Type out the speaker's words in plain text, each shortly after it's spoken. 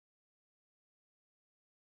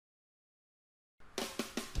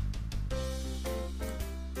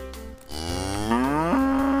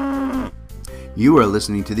You are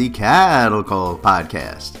listening to the Cattle Call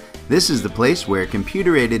Podcast. This is the place where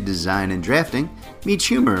computer-aided design and drafting meets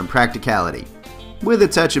humor and practicality, with a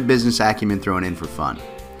touch of business acumen thrown in for fun.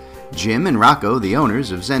 Jim and Rocco, the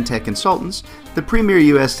owners of Zentech Consultants, the premier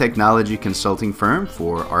U.S. technology consulting firm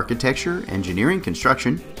for architecture, engineering,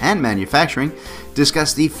 construction, and manufacturing,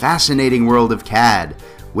 discuss the fascinating world of CAD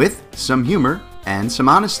with some humor and some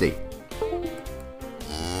honesty.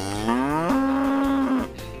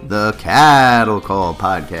 The Cattle Call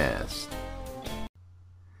Podcast.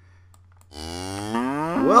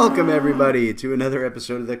 Welcome, everybody, to another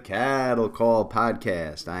episode of the Cattle Call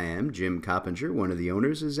Podcast. I am Jim Coppinger, one of the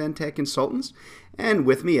owners of Zentech Consultants, and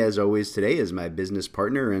with me, as always, today is my business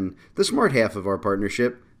partner and the smart half of our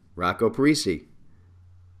partnership, Rocco Parisi.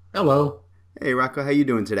 Hello. Hey, Rocco, how you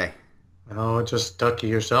doing today? Oh, just ducky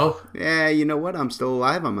yourself. Yeah, you know what? I'm still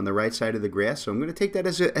alive. I'm on the right side of the grass, so I'm going to take that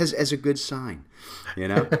as a good sign. You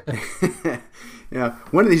know,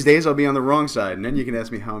 one of these days I'll be on the wrong side, and then you can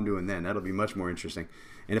ask me how I'm doing. Then that'll be much more interesting.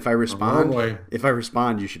 And if I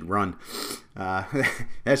respond, you should run.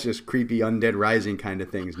 That's just creepy Undead Rising kind of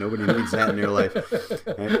things. Nobody needs that in their life.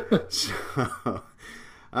 Right? So,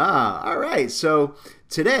 all right. So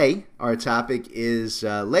today our topic is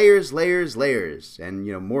layers,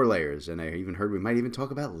 and more layers. And I even heard we might even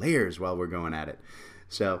talk about layers while we're going at it.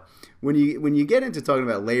 So when you get into talking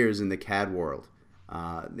about layers in the CAD world,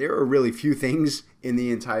 there are really few things in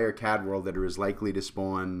the entire CAD world that are as likely to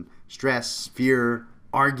spawn stress, fear,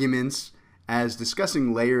 arguments as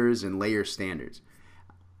discussing layers and layer standards.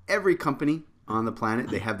 Every company on the planet,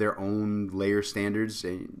 they have their own layer standards,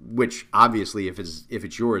 which obviously if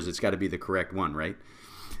it's yours, it's got to be the correct one, right?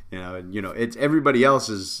 It's everybody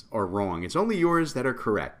else's are wrong. It's only yours that are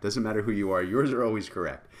correct. Doesn't matter who you are. Yours are always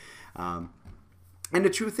correct. And the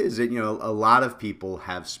truth is that, a lot of people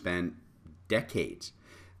have spent decades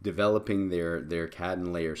developing their CAD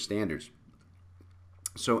and layer standards.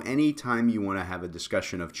 So anytime you want to have a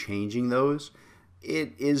discussion of changing those,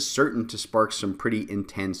 it is certain to spark some pretty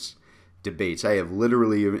intense debates. I have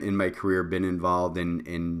literally in my career been involved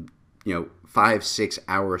in 5-6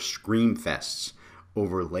 hour scream fests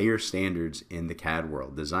over layer standards in the CAD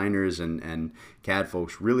world. Designers and CAD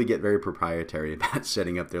folks really get very proprietary about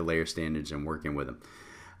setting up their layer standards and working with them.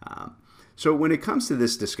 So when it comes to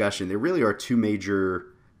this discussion, there really are two major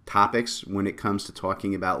topics when it comes to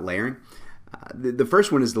talking about layering. The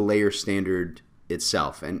first one is the layer standard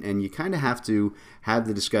itself, and you kind of have to have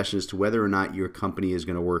the discussion as to whether or not your company is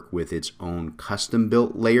going to work with its own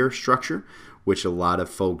custom-built layer structure, which a lot of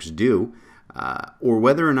folks do, or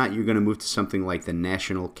whether or not you're going to move to something like the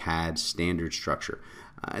National CAD Standard Structure.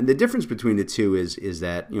 And the difference between the two is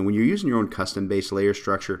that when you're using your own custom-based layer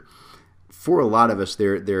structure, for a lot of us,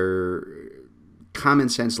 they're common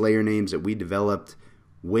sense layer names that we developed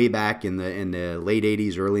way back in the late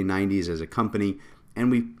 80s, early 90s as a company, and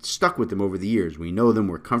we've stuck with them over the years. We know them,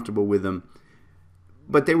 we're comfortable with them,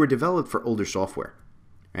 but they were developed for older software,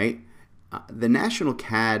 right? The National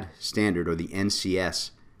CAD Standard, or the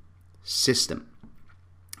NCS system,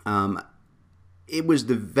 it was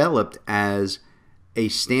developed as a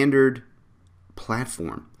standard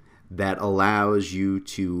platform that allows you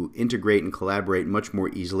to integrate and collaborate much more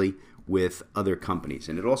easily with other companies.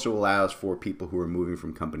 And it also allows for people who are moving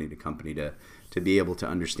from company to company to be able to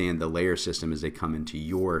understand the layer system as they come into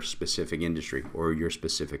your specific industry or your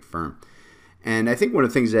specific firm. And I think one of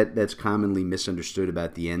the things that's commonly misunderstood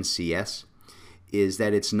about the NCS is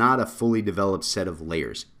that it's not a fully developed set of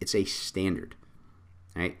layers. It's a standard,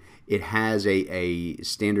 right? It has a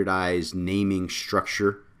standardized naming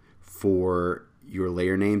structure for your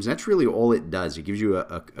layer names. That's really all it does. It gives you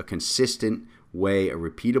a consistent way, a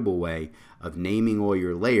repeatable way of naming all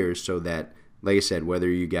your layers so that, like I said, whether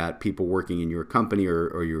you got people working in your company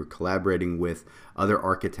or you're collaborating with other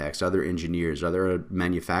architects, other engineers, other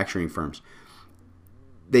manufacturing firms,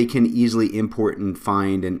 they can easily import and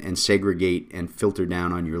find and segregate and filter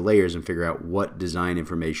down on your layers and figure out what design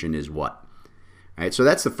information is what. Right? So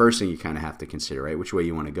that's the first thing you kind of have to consider, right? Which way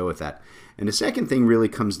you want to go with that. And the second thing really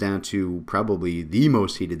comes down to probably the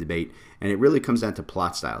most heated debate, and it really comes down to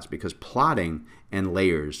plot styles, because plotting and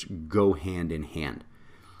layers go hand in hand.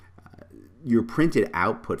 Your printed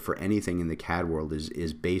output for anything in the CAD world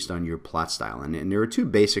is based on your plot style. And there are two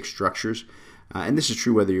basic structures, and this is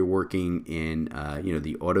true whether you're working in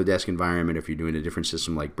the Autodesk environment, or if you're doing a different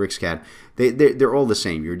system like BricsCAD. They're all the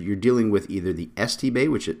same. You're dealing with either the STB,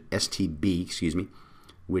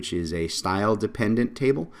 which is a style-dependent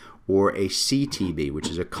table, or a CTB, which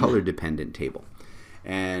is a color-dependent table.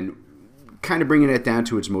 And kind of bringing it down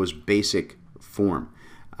to its most basic form.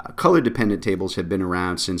 Color-dependent tables have been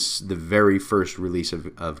around since the very first release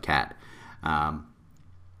of CAD. Um,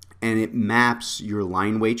 and it maps your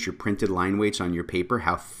line weights, your printed line weights on your paper,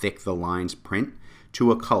 how thick the lines print,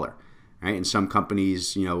 to a color. Right? In some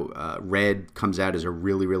companies, red comes out as a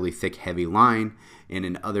really, really thick, heavy line, and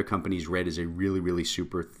in other companies, red is a really, really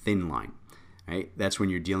super thin line. Right? That's when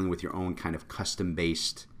you're dealing with your own kind of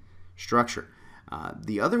custom-based structure.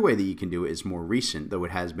 The other way that you can do it is more recent, though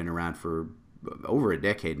it has been around for over a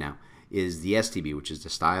decade now, is the STB, which is the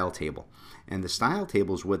style table. And the style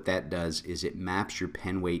table is what that does is it maps your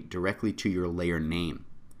pen weight directly to your layer name.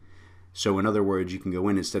 So in other words, you can go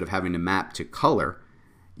in, instead of having to map to color,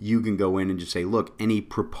 you can go in and just say, look, any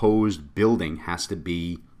proposed building has to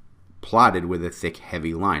be plotted with a thick,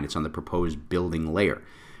 heavy line. It's on the proposed building layer.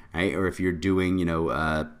 Right? Or if you're doing,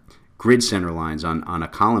 grid center lines on a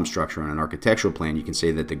column structure on an architectural plan, you can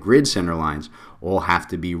say that the grid center lines all have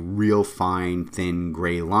to be real fine, thin,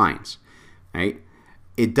 gray lines. Right?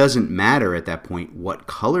 It doesn't matter at that point what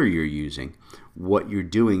color you're using. What you're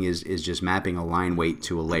doing is just mapping a line weight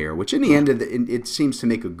to a layer, which in the end, it seems to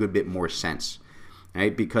make a good bit more sense.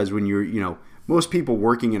 Right? Because when you're, most people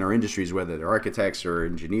working in our industries, whether they're architects or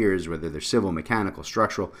engineers, whether they're civil, mechanical,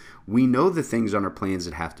 structural, we know the things on our plans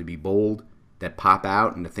that have to be bold, that pop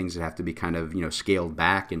out, and the things that have to be kind of, scaled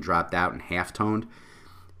back and dropped out and half-toned.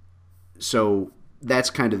 So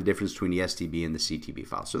that's kind of the difference between the STB and the CTB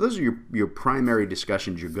file. So those are your primary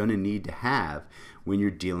discussions you're going to need to have when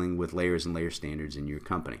you're dealing with layers and layer standards in your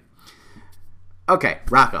company. Okay,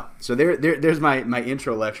 Rocco. So there's my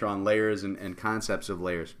intro lecture on layers and concepts of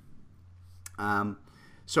layers.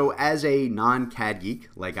 So as a non-CAD geek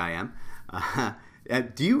like I am,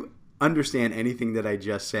 do you understand anything that I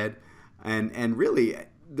just said? And really,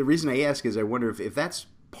 the reason I ask is I wonder if that's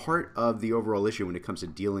part of the overall issue when it comes to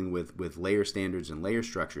dealing with layer standards and layer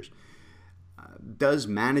structures. Does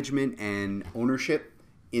management and ownership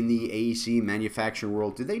in the AEC manufacturing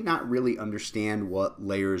world, do they not really understand what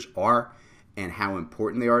layers are and how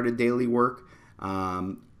important they are to daily work?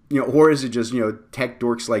 Or is it just, tech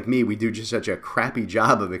dorks like me, we do just such a crappy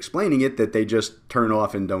job of explaining it that they just turn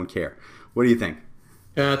off and don't care? What do you think?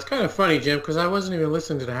 Yeah, it's kind of funny, Jim, because I wasn't even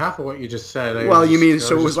listening to half of what you just said.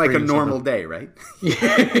 So it was like a normal day, right?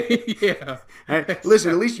 Yeah. Right.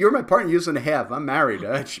 Listen, at least you're my partner. You listen to half. I'm married.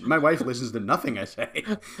 My wife listens to nothing I say.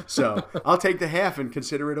 So I'll take the half and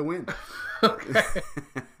consider it a win. Okay.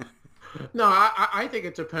 No, I think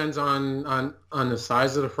it depends on the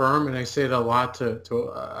size of the firm, and I say it a lot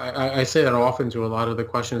I say that often to a lot of the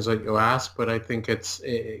questions that you ask, but I think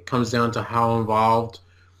it comes down to how involved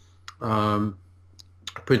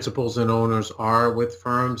principals and owners are with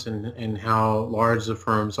firms and how large the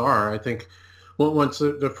firms are. I think once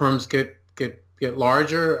the firms get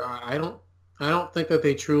larger, I don't think that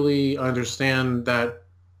they truly understand that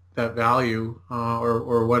value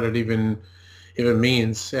or what it even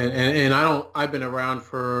means. And I've been around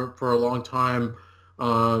for a long time,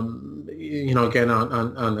 again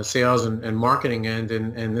on the sales and marketing end,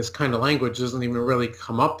 and this kind of language doesn't even really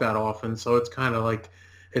come up that often. So it's kind of like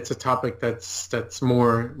it's a topic that's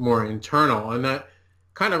more internal, and that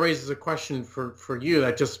kind of raises a question for you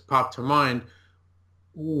that just popped to mind.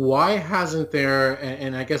 Why hasn't there,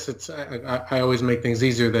 and I guess I always make things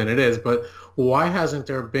easier than it is, but why hasn't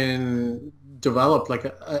there been developed like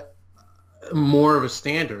a more of a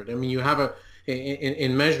standard? I mean, you have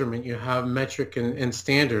in measurement, you have metric and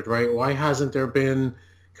standard, right? Why hasn't there been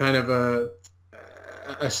kind of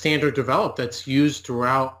a standard developed that's used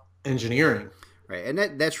throughout engineering? Right,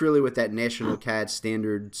 and that's really what that National CAD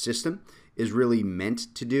standard system is really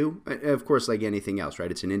meant to do. Of course, like anything else,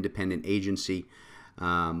 right? It's an independent agency,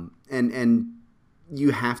 and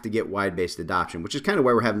you have to get wide-based adoption, which is kind of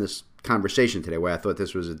why we're having this conversation today, why I thought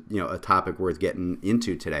this was a topic worth getting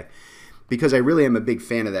into today. Because I really am a big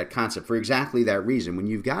fan of that concept for exactly that reason. When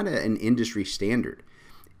you've got an industry standard,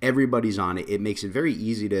 everybody's on it. It makes it very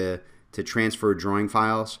easy to transfer drawing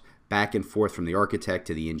files back and forth from the architect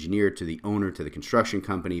to the engineer to the owner to the construction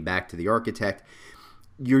company back to the architect.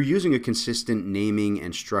 You're using a consistent naming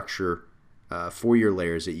and structure for your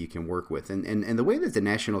layers that you can work with. And the way that the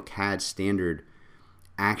National CAD standard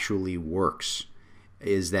actually works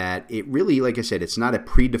is that it really, like I said, it's not a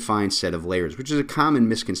predefined set of layers, which is a common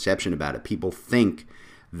misconception about it. People think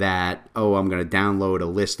that, I'm going to download a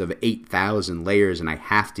list of 8,000 layers and I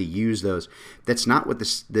have to use those. That's not what the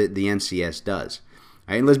NCS does.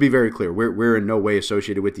 Right? And let's be very clear, we're in no way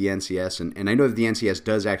associated with the NCS, and I know that the NCS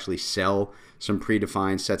does actually sell some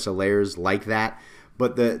predefined sets of layers like that,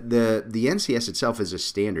 but the NCS itself is a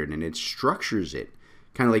standard, and it structures it,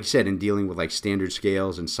 kind of like you said, in dealing with like standard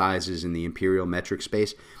scales and sizes in the imperial metric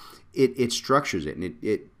space. It structures it, and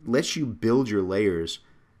it lets you build your layers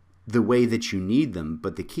the way that you need them,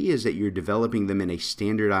 but the key is that you're developing them in a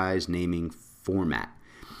standardized naming format.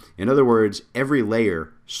 In other words, every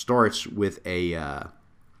layer starts with an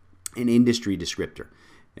industry descriptor.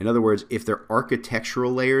 In other words, if they're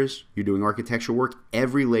architectural layers, you're doing architectural work,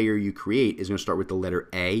 every layer you create is going to start with the letter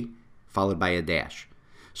A followed by a dash,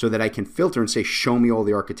 so that I can filter and say, show me all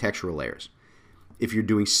the architectural layers. If you're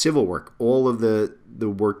doing civil work, all of the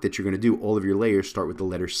work that you're going to do, all of your layers start with the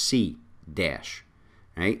letter C dash.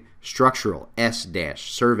 Right? Structural, S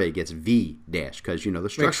dash. Survey gets V dash, because the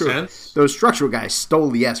structural, those structural guys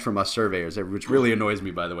stole the S from us surveyors, which really annoys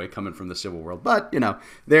me, by the way, coming from the civil world. But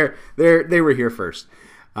they were here first.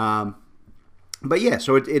 But yeah,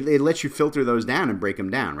 so it lets you filter those down and break them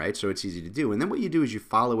down, right? So it's easy to do. And then what you do is you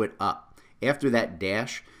follow it up after that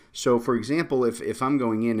dash. So for example, if I'm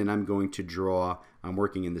going in and I'm going to draw, I'm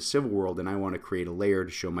working in the civil world and I want to create a layer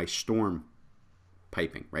to show my storm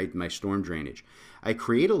piping, right? My storm drainage. I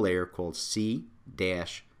create a layer called C-STRM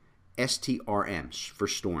for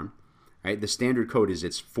storm, right? The standard code is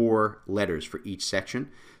it's 4 letters for each section.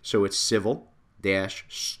 So it's civil dash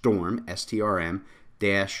storm, STRM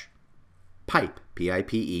dash pipe,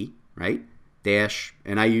 PIPE, right? Dash,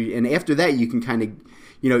 and after that you can kind of,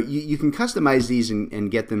 you can customize these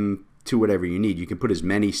and get them to whatever you need. You can put as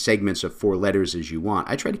many segments of 4 letters as you want.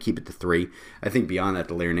 I try to keep it to 3. I think beyond that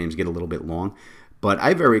the layer names get a little bit long. But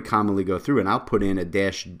I very commonly go through and I'll put in a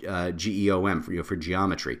dash GEOM for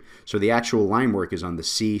geometry. So the actual line work is on the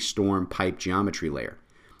C storm pipe geometry layer.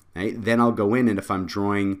 Right? Then I'll go in, and if I'm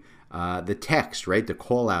drawing the text, right, the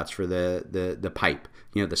call outs for the pipe,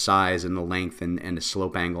 the size and the length and the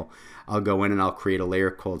slope angle, I'll go in and I'll create a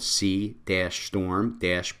layer called C dash storm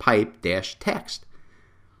dash pipe dash text.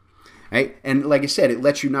 Right? And like I said, it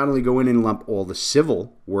lets you not only go in and lump all the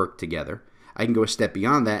civil work together, I can go a step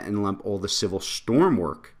beyond that and lump all the civil storm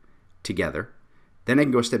work together. Then I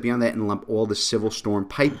can go a step beyond that and lump all the civil storm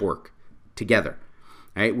pipe work together,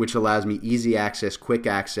 right? Which allows me easy access, quick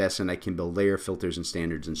access, and I can build layer filters and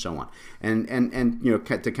standards and so on. And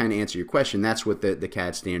to kind of answer your question, that's what the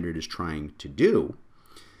CAD standard is trying to do,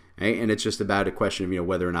 right? And it's just about a question of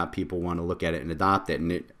whether or not people want to look at it and adopt it.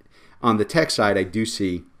 And on the tech side, I do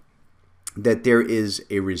see that there is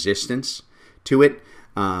a resistance to it.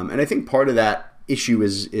 And I think part of that issue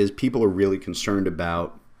is people are really concerned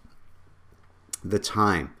about the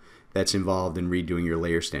time that's involved in redoing your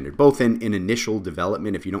layer standard, both in initial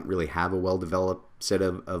development, if you don't really have a well-developed set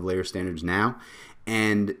of layer standards now,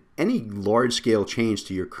 and any large-scale change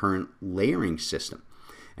to your current layering system.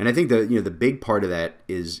 And I think the big part of that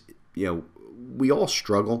is, we all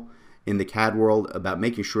struggle in the CAD world about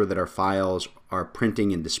making sure that our files are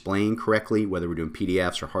printing and displaying correctly, whether we're doing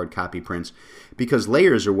PDFs or hard copy prints, because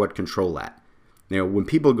layers are what control that. When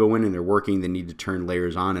people go in and they're working, they need to turn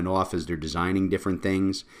layers on and off as they're designing different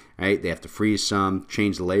things, right? They have to freeze some,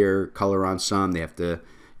 change the layer color on some, they have to,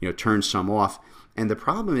 turn some off. And the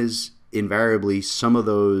problem is, invariably, some of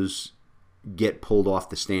those get pulled off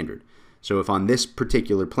the standard. So if on this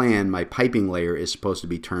particular plan, my piping layer is supposed to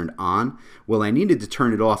be turned on, well, I needed to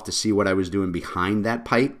turn it off to see what I was doing behind that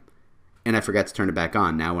pipe, and I forgot to turn it back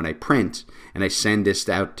on. Now when I print and I send this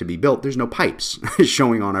out to be built, there's no pipes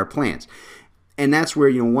showing on our plans. And that's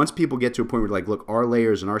where, once people get to a point where like, look, our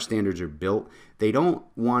layers and our standards are built, they don't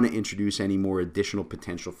want to introduce any more additional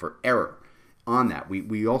potential for error on that.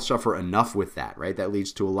 We all suffer enough with that, right? That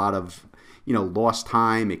leads to a lot of, lost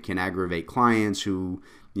time. It can aggravate clients who,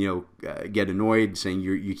 get annoyed saying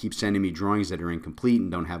you keep sending me drawings that are incomplete and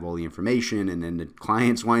don't have all the information, and then the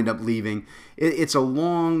clients wind up leaving. It's a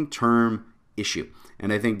long-term issue.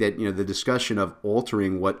 And I think that, the discussion of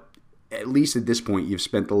altering what, at least at this point, you've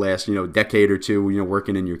spent the last, decade or two,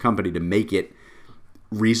 working in your company to make it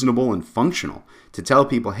reasonable and functional, to tell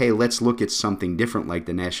people, hey, let's look at something different like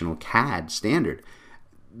the National CAD standard.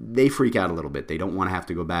 They freak out a little bit. They don't want to have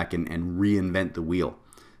to go back and reinvent the wheel,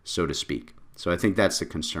 so to speak. So I think that's the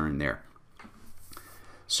concern there.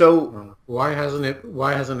 So why hasn't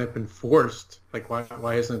it been forced? Like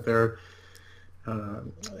why isn't there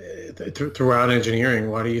throughout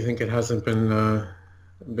engineering? Why do you think it hasn't been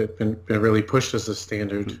really pushed as a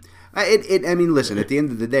standard? I mean, listen. At the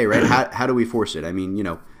end of the day, right? How do we force it? I mean,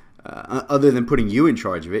 other than putting you in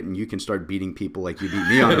charge of it, and you can start beating people like you beat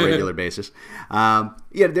me on a regular basis.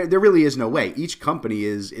 There really is no way. Each company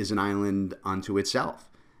is an island unto itself.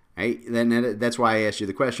 Right? Then that's why I asked you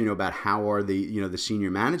the question, about how are the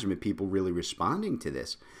senior management people really responding to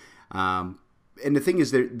this? And the thing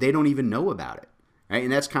is, they don't even know about it, right?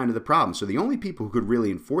 And that's kind of the problem. So the only people who could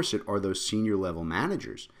really enforce it are those senior level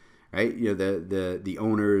managers, right? The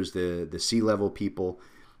owners, the C-level people.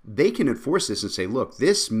 they can enforce this and say, look,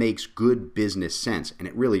 this makes good business sense, and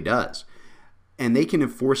it really does. And they can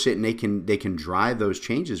enforce it, and they can drive those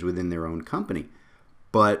changes within their own company.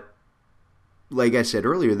 But like I said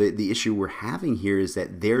earlier, the issue we're having here is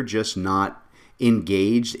that they're just not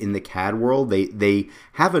engaged in the CAD world. They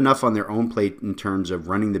have enough on their own plate in terms of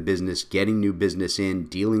running the business, getting new business in,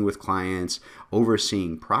 dealing with clients,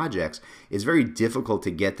 overseeing projects. It's very difficult to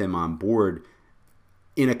get them on board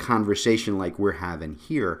in a conversation like we're having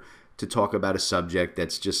here to talk about a subject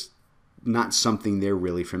that's just not something they're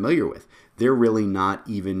really familiar with. They're really not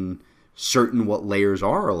even certain what layers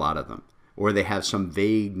are, a lot of them. Or they have some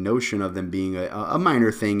vague notion of them being a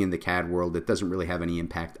minor thing in the CAD world that doesn't really have any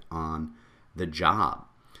impact on the job.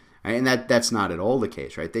 Right? And that's not at all the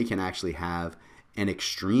case, right? They can actually have an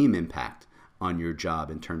extreme impact on your job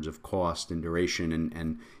in terms of cost and duration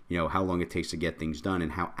and how long it takes to get things done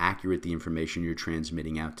and how accurate the information you're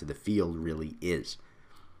transmitting out to the field really is.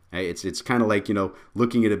 Right? It's kind of like,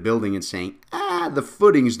 looking at a building and saying, the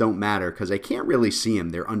footings don't matter because I can't really see them.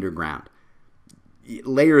 They're underground.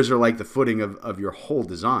 Layers are like the footing of your whole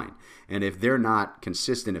design. And if they're not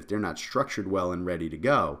consistent, if they're not structured well and ready to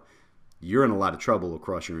go, you're in a lot of trouble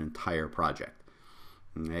across your entire project.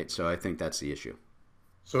 Right? So I think that's the issue.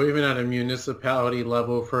 So even at a municipality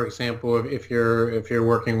level, for example, if you're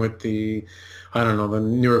working with the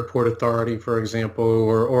Newark Port Authority, for example,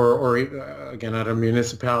 or again at a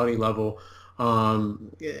municipality level,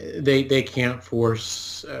 they can't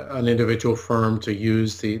force an individual firm to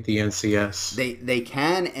use the NCS. They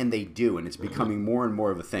can and they do, and it's becoming more and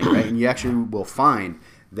more of a thing, right? And you actually will find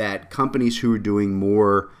that companies who are doing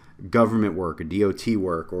more government work, or DOT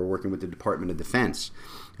work, or working with the Department of Defense,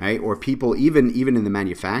 right? Or people even in the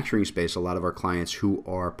manufacturing space, a lot of our clients who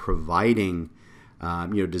are providing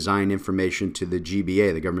design information to the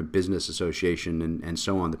GBA, the Government Business Association, and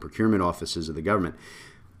so on, the procurement offices of the government.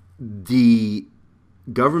 The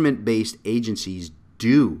government-based agencies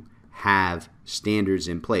do have standards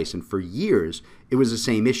in place, and for years it was the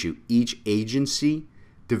same issue. Each agency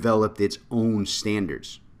developed its own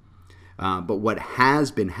standards. But what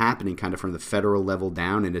has been happening kind of from the federal level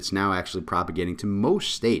down, and it's now actually propagating to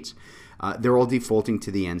most states, they're all defaulting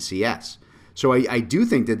to the NCS. So I do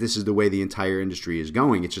think that this is the way the entire industry is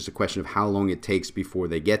going. It's just a question of how long it takes before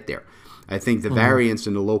they get there. I think the variance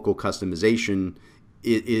in the local customization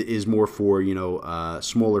is more for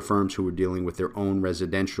smaller firms who are dealing with their own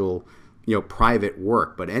residential, private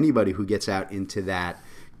work. But anybody who gets out into that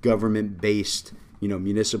government-based,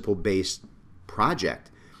 municipal-based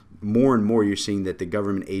project, more and more you're seeing that the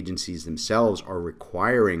government agencies themselves are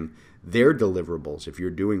requiring their deliverables. If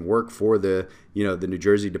you're doing work for the New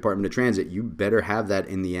Jersey Department of Transit, you better have that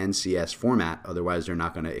in the NCS format. Otherwise, they're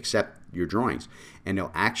not going to accept your drawings. And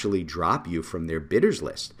they'll actually drop you from their bidders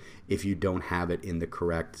list if you don't have it in the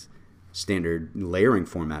correct standard layering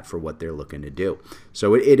format for what they're looking to do.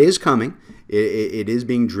 So it is coming. It is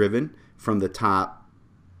being driven from the top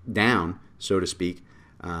down, so to speak.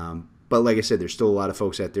 But like I said, there's still a lot of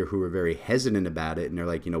folks out there who are very hesitant about it, and they're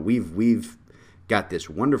like, we've got this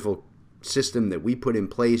wonderful system that we put in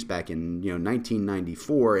place back in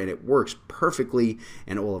 1994, and it works perfectly,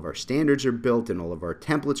 and all of our standards are built, and all of our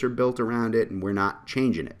templates are built around it, and we're not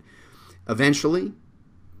changing it. Eventually,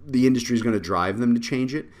 the industry is going to drive them to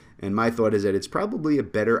change it, and my thought is that it's probably a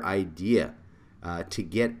better idea to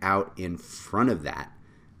get out in front of that.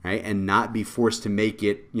 Right, and not be forced to make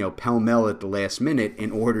it, pell-mell at the last minute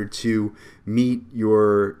in order to meet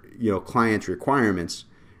your, client's requirements,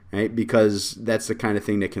 right? Because that's the kind of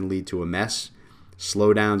thing that can lead to a mess,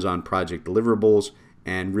 slowdowns on project deliverables,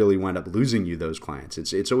 and really wind up losing you those clients.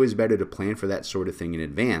 It's always better to plan for that sort of thing in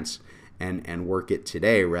advance and work it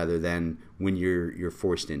today rather than when you're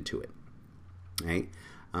forced into it, right?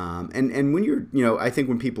 And when you're, I think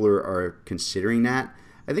when people are considering that,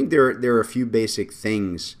 I think there are a few basic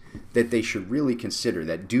things that they should really consider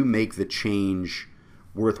that do make the change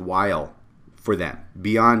worthwhile for them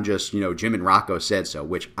beyond just, Jim and Rocco said so,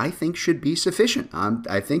 which I think should be sufficient.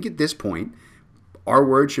 I think at this point, our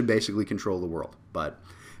word should basically control the world. But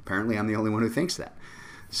apparently I'm the only one who thinks that.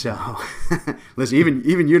 So, listen,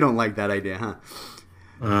 even you don't like that idea,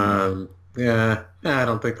 huh? Yeah, I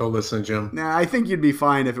don't think they'll listen, Jim. Nah, I think you'd be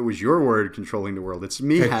fine if it was your word controlling the world. It's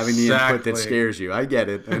me having the input that scares you. I get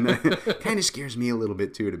it. And it kind of scares me a little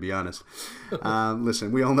bit too, to be honest.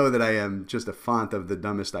 Listen, we all know that I am just a font of the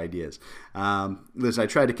dumbest ideas. Listen, I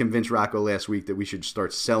tried to convince Rocco last week that we should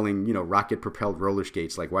start selling, rocket-propelled roller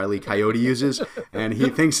skates like Wile E. Coyote uses, and he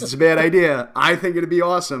thinks it's a bad idea. I think it'd be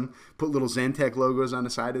awesome. Put little Zentech logos on the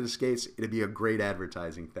side of the skates. It'd be a great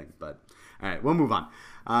advertising thing. But all right, we'll move on.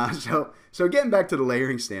 So getting back to the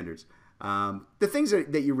layering standards, The things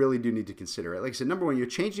that you really do need to consider, like I said, number one, you're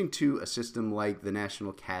changing to a system like the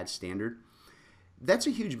National CAD Standard. That's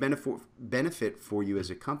a huge benefit for you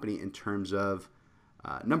as a company in terms of,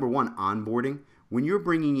 number one, onboarding. When you're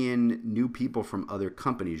bringing in new people from other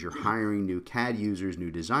companies, you're hiring new CAD users,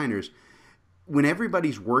 new designers. When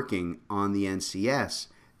everybody's working on the NCS,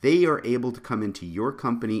 they are able to come into your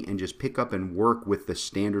company and just pick up and work with the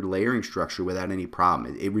standard layering structure without any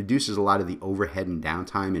problem. It reduces a lot of the overhead and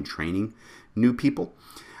downtime in training new people.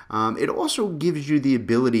 It also gives you the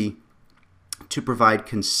ability to provide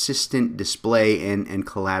consistent display and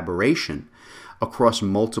collaboration across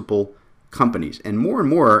multiple companies. And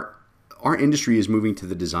more, our industry is moving to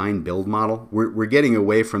the design build model. We're getting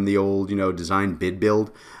away from the old, design bid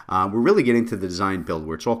build. We're really getting to the design build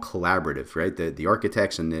where it's all collaborative, right? The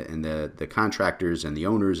architects and the contractors and the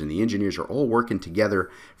owners and the engineers are all working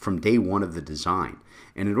together from day one of the design.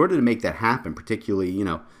 And in order to make that happen, particularly,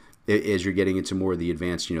 as you're getting into more of the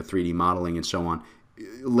advanced, 3D modeling and so on,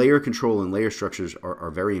 layer control and layer structures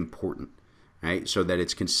are very important, right? So that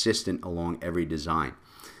it's consistent along every design.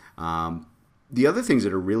 The other things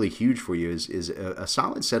that are really huge for you is a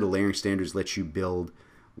solid set of layering standards lets you build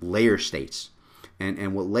layer states.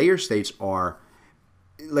 And what layer states are,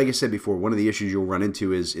 like I said before, one of the issues you'll run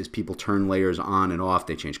into is people turn layers on and off.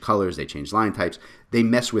 They change colors, they change line types, they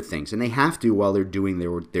mess with things. And they have to while they're doing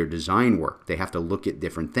their design work. They have to look at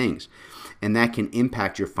different things. And that can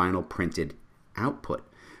impact your final printed output.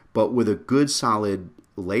 But with a good solid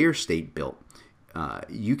layer state built,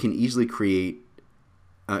 you can easily create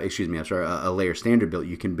a layer standard built.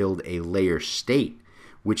 You can build a layer state,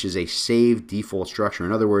 which is a saved default structure.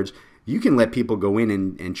 In other words, you can let people go in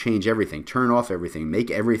and change everything, turn off everything, make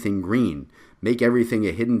everything green, make everything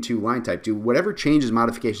a hidden 2 line type, do whatever changes,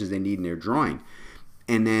 modifications they need in their drawing.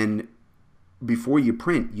 And then before you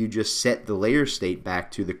print, you just set the layer state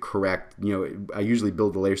back to the correct, I usually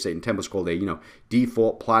build the layer state in templates called a,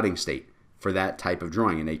 default plotting state for that type of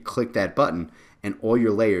drawing. And they click that button and all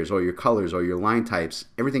your layers, all your colors, all your line types,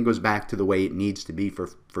 everything goes back to the way it needs to be for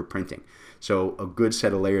printing. So a good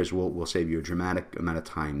set of layers will save you a dramatic amount of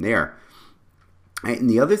time there. And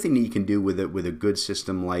the other thing that you can do with a good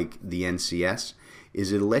system like the NCS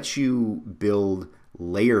is it lets you build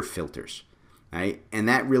layer filters. Right? And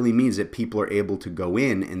that really means that people are able to go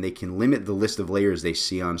in and they can limit the list of layers they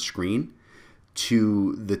see on screen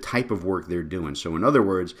to the type of work they're doing. So in other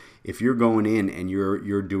words, if you're going in and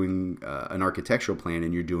you're doing an architectural plan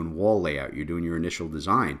and you're doing wall layout, you're doing your initial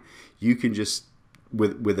design, you can just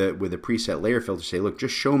with a preset layer filter say, look,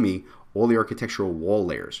 just show me all the architectural wall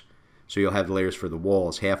layers. So you'll have the layers for the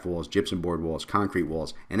walls, half walls, gypsum board walls, concrete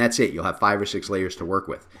walls, and that's it. You'll have 5 or 6 layers to work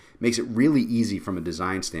with. Makes it really easy from a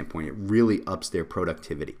design standpoint. It really ups their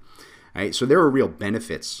productivity. All right? So there are real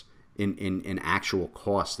benefits in actual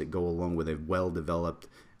costs that go along with a well-developed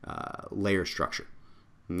layer structure.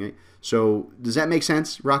 Okay? So does that make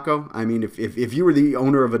sense, Rocco? I mean, if you were the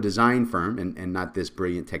owner of a design firm, and not this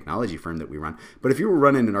brilliant technology firm that we run, but if you were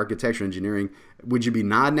running an architecture engineering, would you be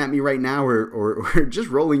nodding at me right now or just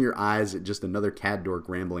rolling your eyes at just another CAD dork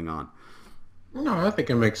rambling on? No, I think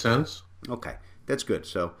it makes sense. Okay, that's good.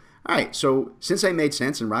 So, all right, so since I made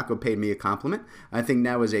sense and Rocco paid me a compliment, I think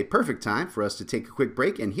now is a perfect time for us to take a quick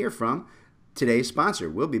break and hear from today's sponsor.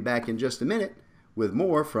 We'll be back in just a minute with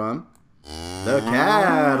more from the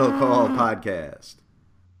Cattle Call Podcast.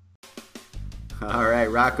 All right,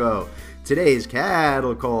 Rocco. Today's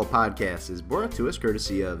Cattle Call Podcast is brought to us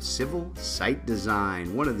courtesy of Civil Site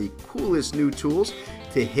Design, one of the coolest new tools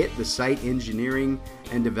to hit the site engineering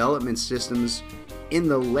and development systems in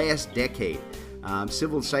the last decade.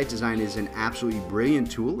 Civil Site Design is an absolutely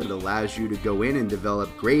brilliant tool. It allows you to go in and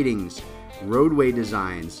develop gradings, roadway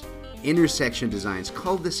designs, intersection designs,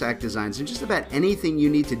 cul-de-sac designs, and just about anything you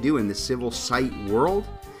need to do in the civil site world.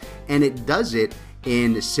 And it does it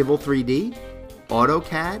in Civil 3D,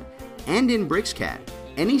 AutoCAD, and in BricsCAD.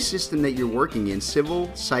 Any system that you're working in, Civil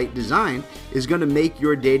Site Design is going to make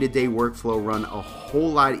your day-to-day workflow run a whole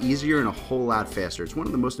lot easier and a whole lot faster. It's one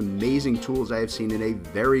of the most amazing tools I have seen in a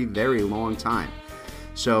very, very long time.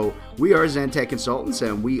 So we are Zentech Consultants,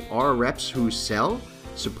 and we are reps who sell,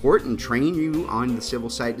 support, and train you on the Civil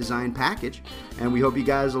Site Design package. And we hope you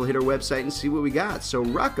guys will hit our website and see what we got. So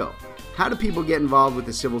Rocco, how do people get involved with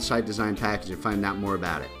the Civil Site Design package and find out more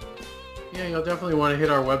about it? Yeah, you'll definitely want to hit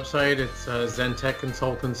our website. It's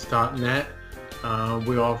zentechconsultants.net.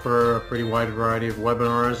 We offer a pretty wide variety of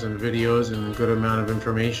webinars and videos and a good amount of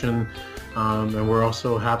information. And we're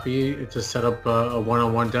also happy to set up a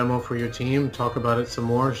one-on-one demo for your team, talk about it some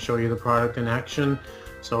more, show you the product in action.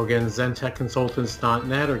 So again,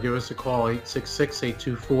 zentechconsultants.net, or give us a call,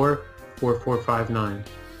 866-824-4459.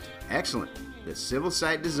 Excellent. The Civil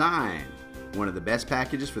Site Design, one of the best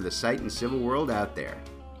packages for the site and civil world out there.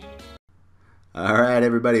 All right,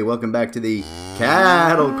 everybody, welcome back to the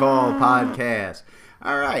Cattle Call Podcast.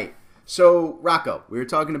 All right, so Rocco, we were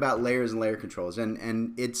talking about layers and layer controls,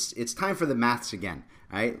 and it's time for the maths again.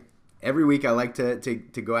 All right, every week I like to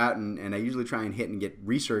go out and I usually try and hit and get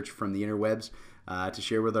research from the interwebs to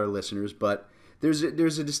share with our listeners, but there's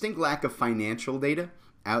a distinct lack of financial data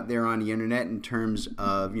out there on the internet in terms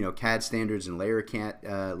of CAD standards and layer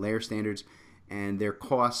standards and their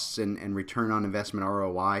costs and return on investment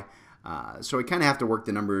ROI. So I kind of have to work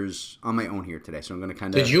the numbers on my own here today. So I'm going to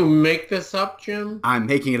kind of... Did you make this up, Jim? I'm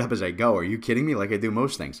making it up as I go. Are you kidding me? Like I do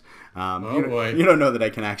most things. Boy. You don't know that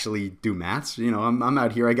I can actually do maths. I'm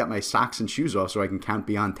out here. I got my socks and shoes off so I can count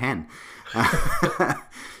beyond 10.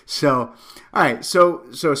 So, all right.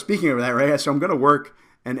 So speaking of that, right? So I'm going to work,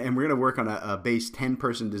 and we're going to work on a base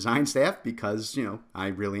 10-person design staff because, I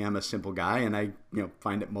really am a simple guy, and I,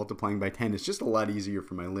 find that multiplying by 10 is just a lot easier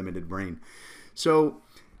for my limited brain. So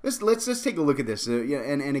let's take a look at this.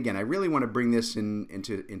 And again, I really want to bring this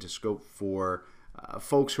into scope for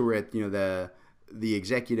folks who are at, the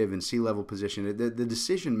executive and C-level position, the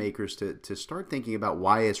decision makers to start thinking about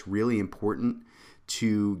why it's really important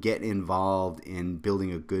to get involved in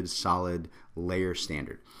building a good, solid layer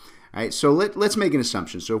standard. All right, so let's make an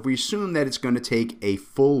assumption. So if we assume that it's going to take a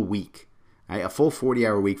full week, right, a full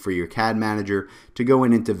 40-hour week for your CAD manager to go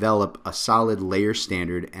in and develop a solid layer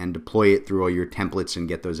standard and deploy it through all your templates and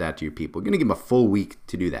get those out to your people. We're going to give them a full week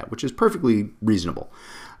to do that, which is perfectly reasonable.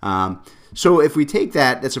 So if we take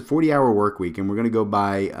that's a 40-hour work week, and we're going to go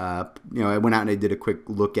by, I went out and I did a quick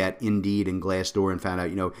look at Indeed and Glassdoor and found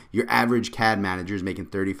out, your average CAD manager is making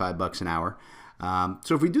 $35 an hour.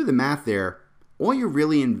 So if we do the math there, all you're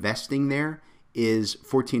really investing there is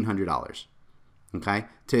 $1,400, okay,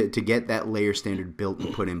 to get that layer standard built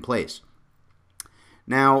and put in place.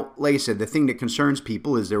 Now, like I said, the thing that concerns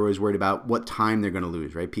people is they're always worried about what time they're going to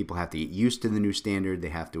lose, right? People have to get used to the new standard. They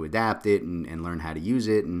have to adapt it and learn how to use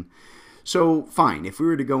it. And so, fine, if we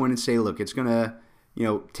were to go in and say, look, it's going to,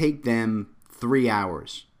 take them 3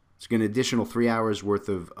 hours. It's going to additional 3 hours worth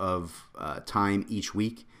of time each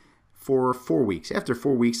week for 4 weeks. After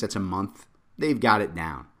 4 weeks, that's a month. They've got it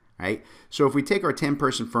down, right? So if we take our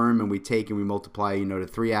 10-person firm and we multiply, to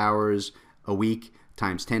 3 hours a week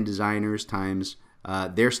times 10 designers times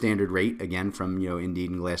their standard rate, again, from,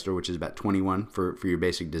 Indeed and Glassdoor, which is about 21 for your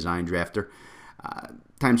basic design drafter,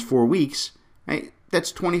 times 4 weeks, right?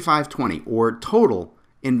 That's $2,520, or total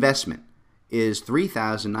investment is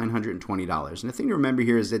 $3,920. And the thing to remember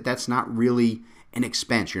here is that that's not really an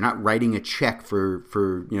expense. You're not writing a check for the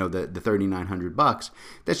 $3,900.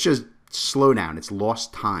 That's just slow down. It's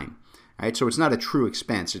lost time, right? So it's not a true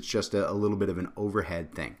expense. It's just a little bit of an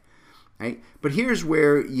overhead thing, right? But here's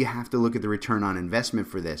where you have to look at the return on investment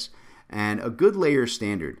for this. And a good layer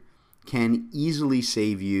standard can easily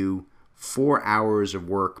save you 4 hours of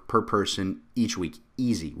work per person each week,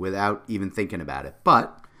 easy, without even thinking about it.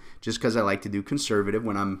 But just because I like to do conservative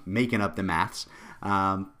when I'm making up the maths,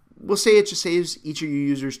 we'll say it just saves each of your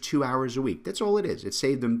users 2 hours a week. That's all it is. It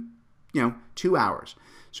saved them, 2 hours.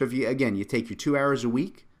 So if you take your 2 hours a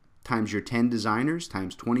week times your 10 designers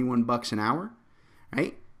times $21 an hour,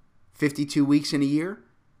 right? 52 weeks in a year.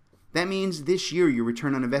 That means this year your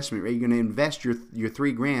return on investment, right? You're going to invest your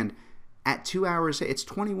 $3,000 at 2 hours. It's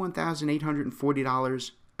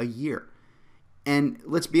 $21,840 a year. And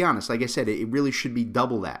let's be honest, like I said, it really should be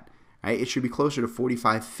double that, right? It should be closer to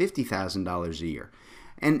 $45,000, $50,000 a year.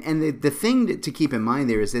 And the thing to keep in mind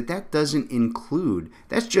there is that doesn't include,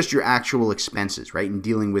 that's just your actual expenses, right, in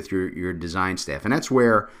dealing with your design staff. And that's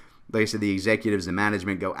where, like I said, the executives, the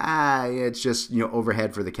management go, it's just,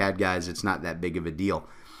 overhead for the CAD guys. It's not that big of a deal.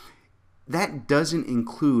 That doesn't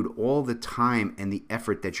include all the time and the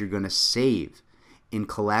effort that you're going to save in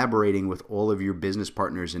collaborating with all of your business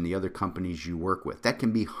partners and the other companies you work with. That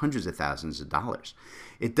can be hundreds of thousands of dollars.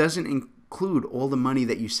 It doesn't include all the money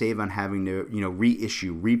that you save on having to,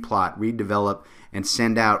 reissue, replot, redevelop, and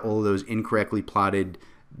send out all of those incorrectly plotted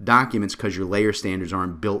documents because your layer standards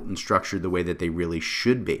aren't built and structured the way that they really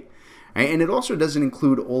should be. Right? And it also doesn't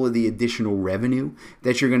include all of the additional revenue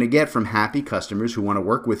that you're going to get from happy customers who want to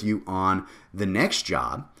work with you on the next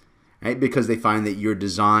job, right? Because they find that your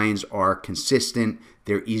designs are consistent,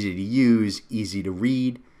 they're easy to use, easy to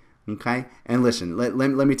read. Okay? And listen, let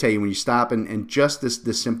me tell you, when you stop and just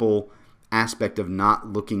this simple aspect of not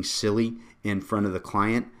looking silly in front of the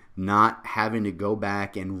client, not having to go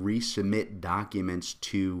back and resubmit documents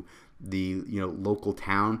to the local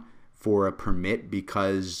town for a permit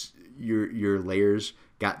because your layers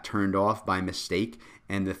got turned off by mistake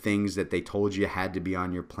and the things that they told you had to be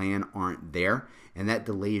on your plan aren't there, and that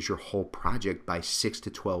delays your whole project by 6 to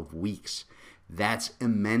 12 weeks. That's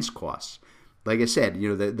immense costs. Like I said,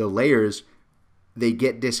 the layers, they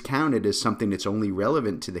get discounted as something that's only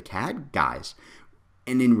relevant to the CAD guys.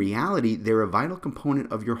 And in reality, they're a vital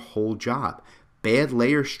component of your whole job. Bad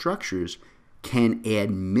layer structures can add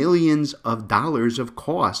millions of dollars of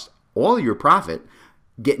cost, all your profit,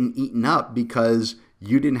 getting eaten up because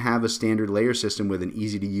you didn't have a standard layer system with an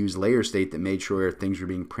easy-to-use layer state that made sure things were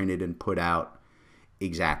being printed and put out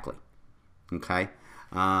exactly. Okay?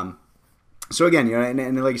 So again,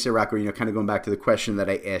 and like I said, Rocco, kind of going back to the question that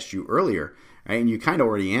I asked you earlier, right? And you kind of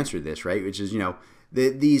already answered this, right? Which is,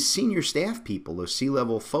 these senior staff people, those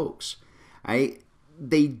C-level folks, right?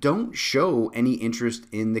 They don't show any interest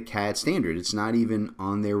in the CAD standard. It's not even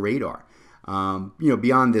on their radar.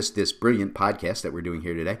 Beyond this brilliant podcast that we're doing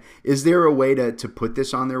here today, is there a way to put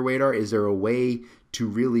this on their radar? Is there a way to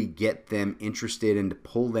really get them interested and to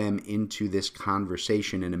pull them into this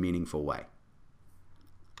conversation in a meaningful way?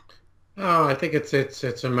 Oh, I think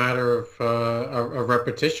it's a matter of a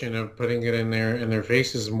repetition of putting it in their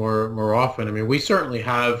faces more often. I mean, we certainly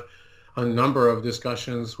have a number of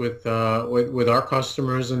discussions with our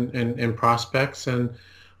customers and prospects, and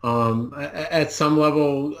at some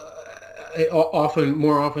level,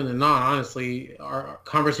 more often than not, honestly, our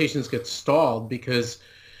conversations get stalled because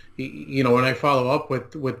when I follow up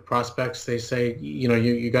with prospects, they say,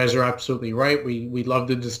 you guys are absolutely right. We love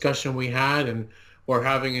the discussion we had, and we're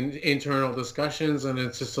having internal discussions, and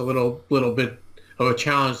it's just a little bit of a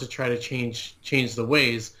challenge to try to change the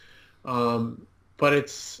ways. But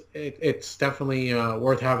it's definitely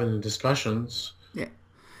worth having the discussions.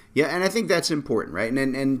 Yeah, and I think that's important, right?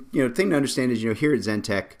 And thing to understand is, here at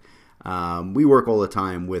Zentech, we work all the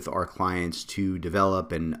time with our clients to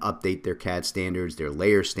develop and update their CAD standards, their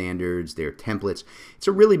layer standards, their templates. It's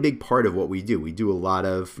a really big part of what we do. We do a lot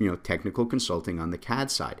of technical consulting on the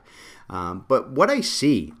CAD side. But what I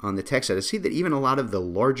see on the tech side, I see that even a lot of the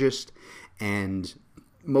largest and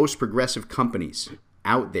most progressive companies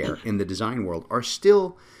out there in the design world are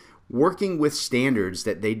still working with standards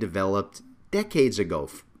that they developed decades ago.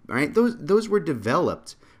 Right? Those were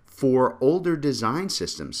developed for older design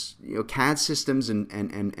systems, CAD systems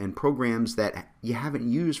and programs that you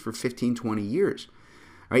haven't used for 15, 20 years.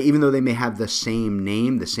 Right? Even though they may have the same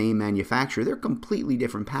name, the same manufacturer, they're completely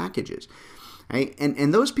different packages. Right?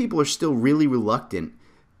 And those people are still really reluctant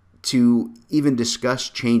to even discuss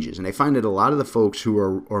changes. And I find that a lot of the folks who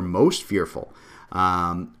are most fearful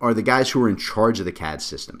are the guys who are in charge of the CAD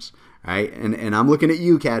systems. Right? And I'm looking at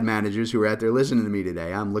you, CAD managers who are out there listening to me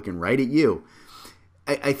today. I'm looking right at you.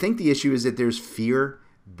 I think the issue is that there's fear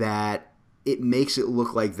that it makes it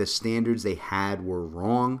look like the standards they had were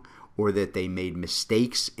wrong, or that they made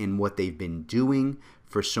mistakes in what they've been doing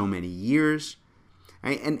for so many years.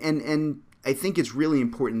 Right? And I think it's really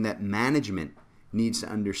important that management needs to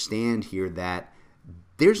understand here that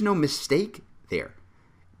there's no mistake there.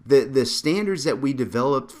 The standards that we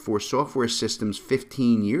developed for software systems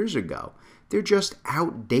 15 years ago, they're just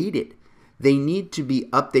outdated. They need to be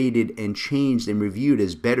updated and changed and reviewed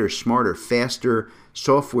as better, smarter, faster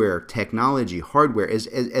software, technology, hardware. As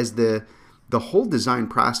the whole design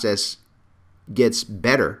process gets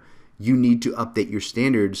better, you need to update your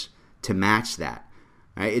standards to match that.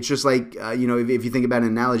 Right? It's just like, if you think about an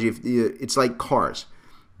analogy, it's like cars.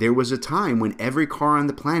 There was a time when every car on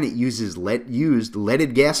the planet used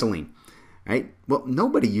leaded gasoline. Right? Well,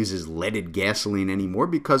 nobody uses leaded gasoline anymore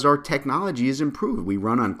because our technology is improved. We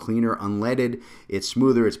run on cleaner, unleaded. It's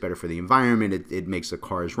smoother. It's better for the environment. It makes the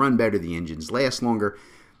cars run better. The engines last longer.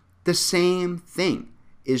 The same thing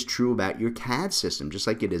is true about your CAD system, just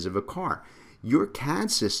like it is of a car. Your CAD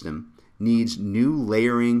system needs new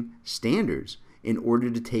layering standards in order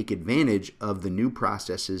to take advantage of the new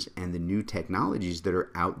processes and the new technologies that are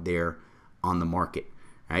out there on the market.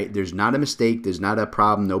 Right? There's not a mistake. There's not a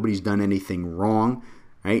problem. Nobody's done anything wrong.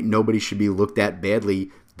 Right? Nobody should be looked at badly.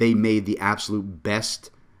 They made the absolute best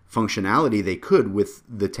functionality they could with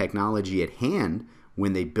the technology at hand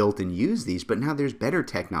when they built and used these. But now there's better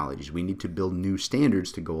technologies. We need to build new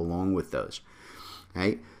standards to go along with those.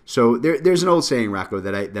 Right? So there's an old saying, Rocco,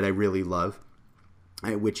 that I really love,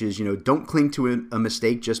 right, which is, don't cling to a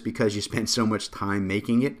mistake just because you spent so much time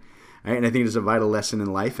making it. Right? And I think it's a vital lesson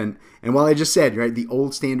in life. And while I just said, right, the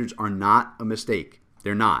old standards are not a mistake.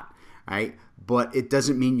 They're not. Right? But it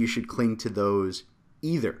doesn't mean you should cling to those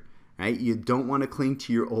either. Right? You don't want to cling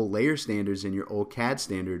to your old layer standards and your old CAD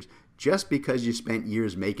standards just because you spent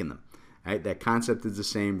years making them. Right? That concept is the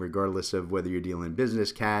same regardless of whether you're dealing in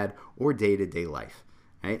business, CAD, or day-to-day life.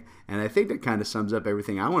 right? And I think that kind of sums up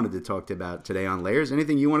everything I wanted to talk about today on layers.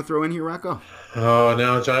 Anything you want to throw in here, Rocco? Oh,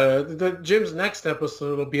 no, Jim's next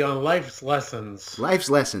episode will be on life's lessons. Life's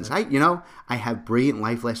lessons. I have brilliant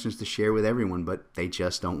life lessons to share with everyone, but they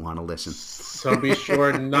just don't want to listen. So be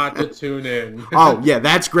sure not to tune in. Oh, yeah,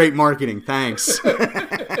 that's great marketing. Thanks.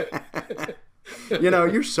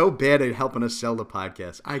 You're so bad at helping us sell the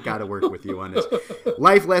podcast. I got to work with you on this.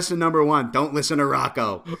 Life lesson number 1, don't listen to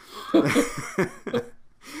Rocco.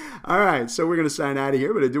 All right, so we're going to sign out of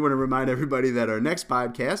here, but I do want to remind everybody that our next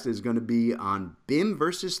podcast is going to be on BIM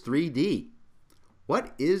versus 3D.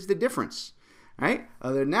 What is the difference? All right,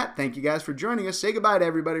 other than that, thank you guys for joining us. Say goodbye to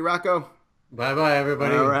everybody, Rocco. Bye-bye,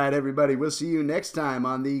 everybody. All right, everybody, we'll see you next time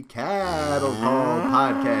on the Cattle Call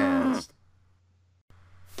Podcast.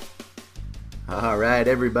 All right,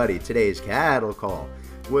 everybody, today's Cattle Call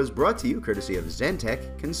was brought to you courtesy of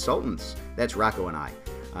Zentech Consultants. That's Rocco and I.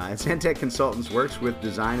 Zentech Consultants works with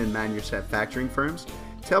design and manufacturing firms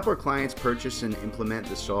to help our clients purchase and implement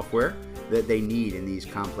the software that they need in these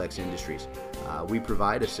complex industries. We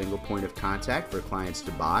provide a single point of contact for clients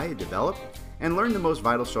to buy, develop, and learn the most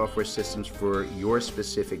vital software systems for your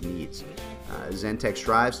specific needs. Zentech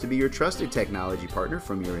strives to be your trusted technology partner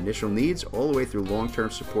from your initial needs all the way through long-term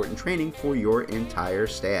support and training for your entire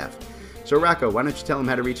staff. So Rocco, why don't you tell them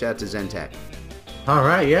how to reach out to Zentech? All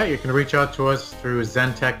right, yeah, you can reach out to us through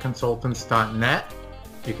zentechconsultants.net.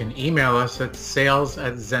 You can email us at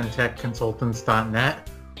sales@zentechconsultants.net,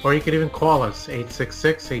 or you can even call us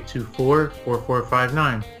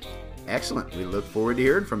 866-824-4459. Excellent. We look forward to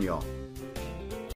hearing from y'all.